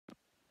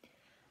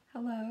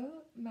Hello,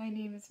 my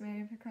name is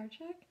Mary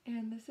Pikarchuk,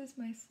 and this is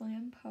my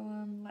slam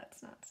poem,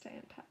 Let's Not Stay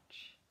in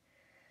Touch.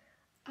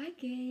 I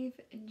gave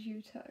and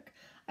you took.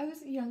 I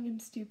was young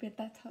and stupid,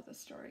 that's how the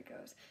story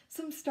goes.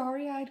 Some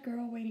starry-eyed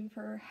girl waiting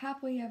for her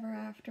happily ever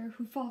after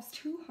who falls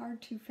too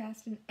hard too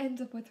fast and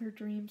ends up with her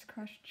dreams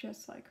crushed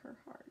just like her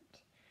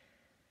heart.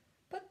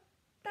 But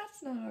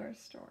that's not our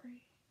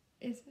story,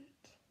 is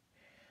it?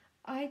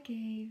 I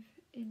gave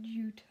and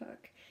you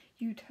took.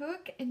 You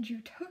took and you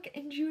took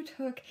and you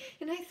took,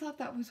 and I thought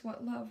that was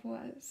what love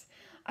was.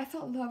 I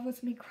thought love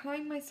was me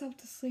crying myself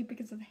to sleep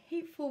because of the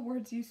hateful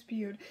words you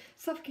spewed,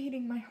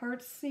 suffocating my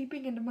heart,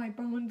 seeping into my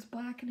bones,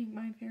 blackening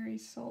my very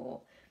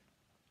soul.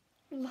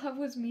 Love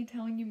was me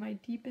telling you my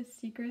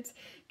deepest secrets,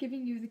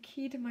 giving you the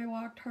key to my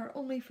locked heart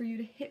only for you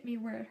to hit me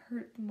where it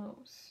hurt the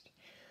most.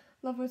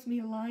 Love was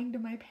me lying to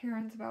my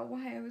parents about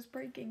why I was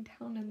breaking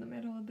down in the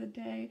middle of the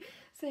day,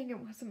 saying it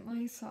wasn't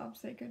my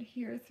sobs they could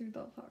hear through the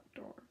locked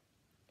door.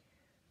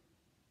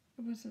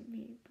 It wasn't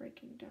me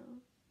breaking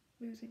down,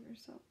 losing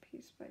herself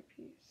piece by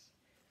piece.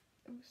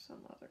 It was some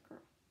other girl.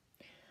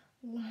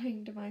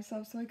 Lying to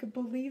myself so I could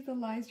believe the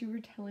lies you were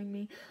telling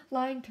me.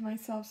 Lying to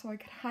myself so I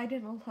could hide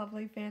in a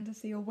lovely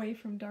fantasy away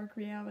from dark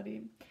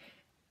reality.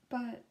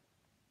 But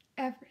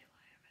every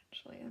lie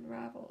eventually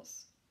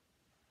unravels.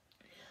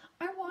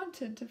 I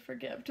wanted to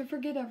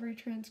forget every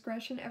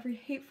transgression, every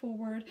hateful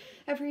word,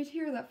 every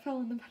tear that fell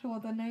in the middle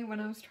of the night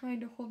when I was trying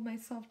to hold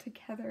myself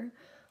together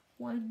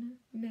 1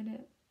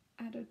 minute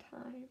at a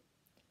time.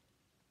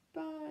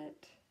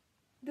 But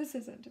this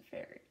isn't a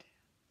fairy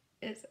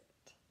tale, is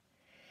it?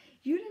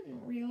 You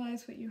didn't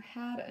realize what you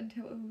had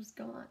until it was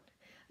gone,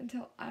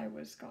 until I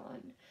was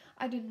gone.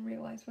 I didn't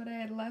realize what I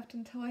had left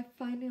until I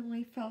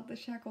finally felt the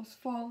shackles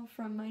fall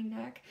from my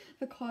neck,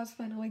 the claws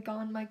finally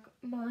gone, my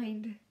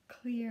mind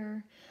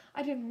clear.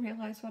 I didn't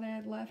realize what I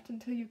had left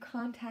until you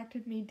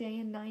contacted me day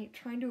and night,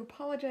 trying to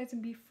apologize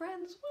and be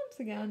friends once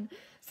again,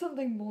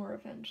 something more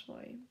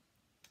eventually.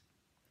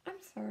 I'm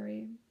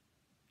sorry.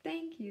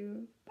 Thank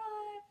you, but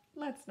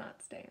let's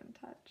not stay in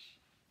touch.